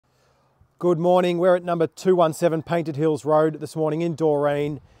Good morning, we're at number 217 Painted Hills Road this morning in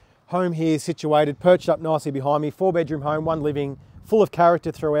Doreen. Home here is situated, perched up nicely behind me, 4-bedroom home, 1 living, full of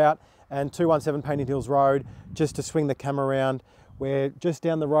character throughout, and 217 Painted Hills Road. Just to swing the camera around, we're just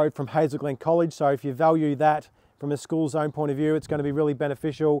down the road from Hazel Glen College, so if you value that from a school zone point of view, it's going to be really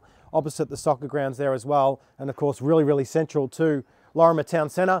beneficial. Opposite the soccer grounds there as well, and of course really central to Lorimer Town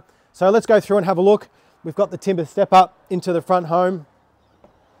Centre. So let's go through and have a look. We've got the timber step up into the front home.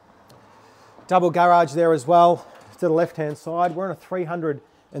 Double garage there as well to the left hand side. We're on a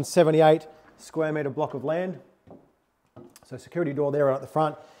 378 square metre block of land. So security door there right at the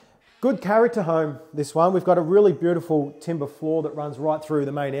front. Good character home, this one. We've got a really beautiful timber floor that runs right through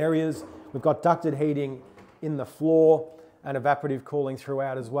the main areas. We've got ducted heating in the floor and evaporative cooling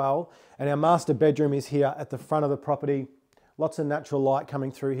throughout as well. And our master bedroom is here at the front of the property. Lots of natural light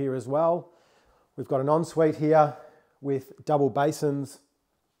coming through here as well. We've got an ensuite here with double basins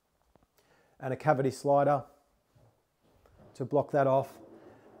and a cavity slider to block that off.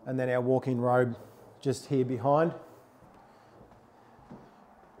 And then our walk-in robe just here behind.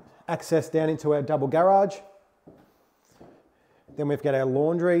 Access down into our double garage. Then we've got our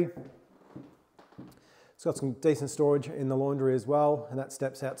laundry. It's got some decent storage in the laundry as well, and that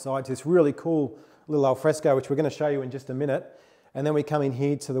steps outside to this really cool little alfresco, which we're going to show you in just a minute. And then we come in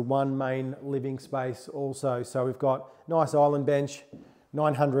here to the one main living space also. So we've got nice island bench,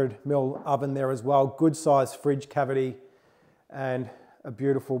 900mm oven there as well, good sized fridge cavity, and a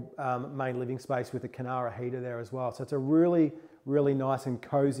beautiful main living space with a Canara heater there as well. So it's a really nice and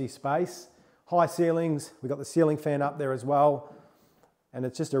cozy space. High ceilings, we've got the ceiling fan up there as well, and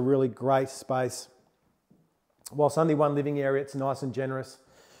it's just a really great space. Whilst only one living area, it's nice and generous.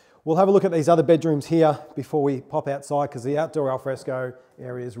 We'll have a look at these other bedrooms here before we pop outside, because the outdoor alfresco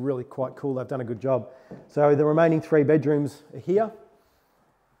area is really quite cool. They've done a good job. So the remaining 3 bedrooms are here.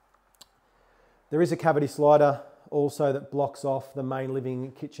 There is a cavity slider also that blocks off the main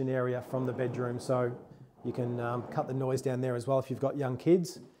living kitchen area from the bedroom, so you can cut the noise down there as well if you've got young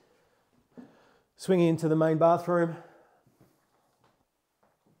kids. Swinging into the main bathroom.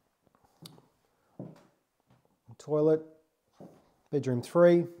 Toilet, bedroom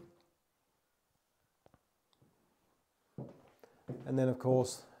 3. And then of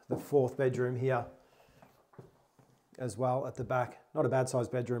course the 4th bedroom here as well at the back. Not a bad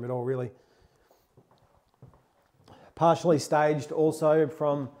sized bedroom at all really. Partially staged also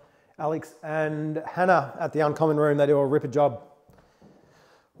from Alex and Hannah at the Uncommon Room. They do a ripper job.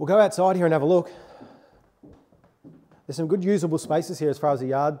 We'll go outside here and have a look. There's some good usable spaces here as far as the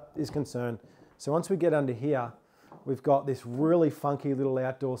yard is concerned. So once we get under here, we've got this really funky little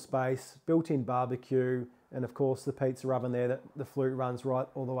outdoor space, built-in barbecue, and of course the pizza oven there that the flute runs right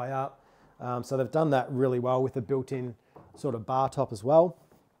all the way up. So they've done that really well with the built-in sort of bar top as well.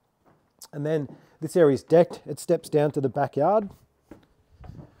 And then this area is decked. It steps down to the backyard.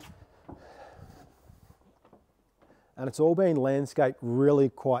 And it's all been landscaped really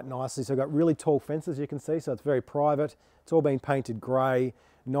quite nicely. So we've got really tall fences, you can see, so it's very private. It's all been painted grey.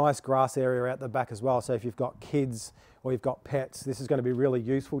 Nice grass area out the back as well. So if you've got kids or you've got pets, this is going to be really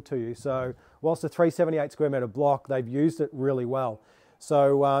useful to you. So whilst a 378 square metre block, they've used it really well.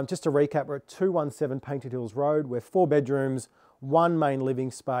 So just to recap, we're at 217 Painted Hills Road. We're 4 bedrooms, 1 main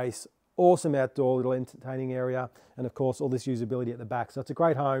living space, awesome outdoor little entertaining area, and of course all this usability at the back. So it's a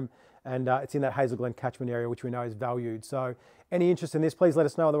great home, and it's in that Hazel Glen catchment area, which we know is valued. So any interest in this, please let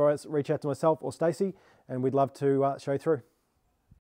us know. Otherwise, reach out to myself or Stacey, and we'd love to show you through.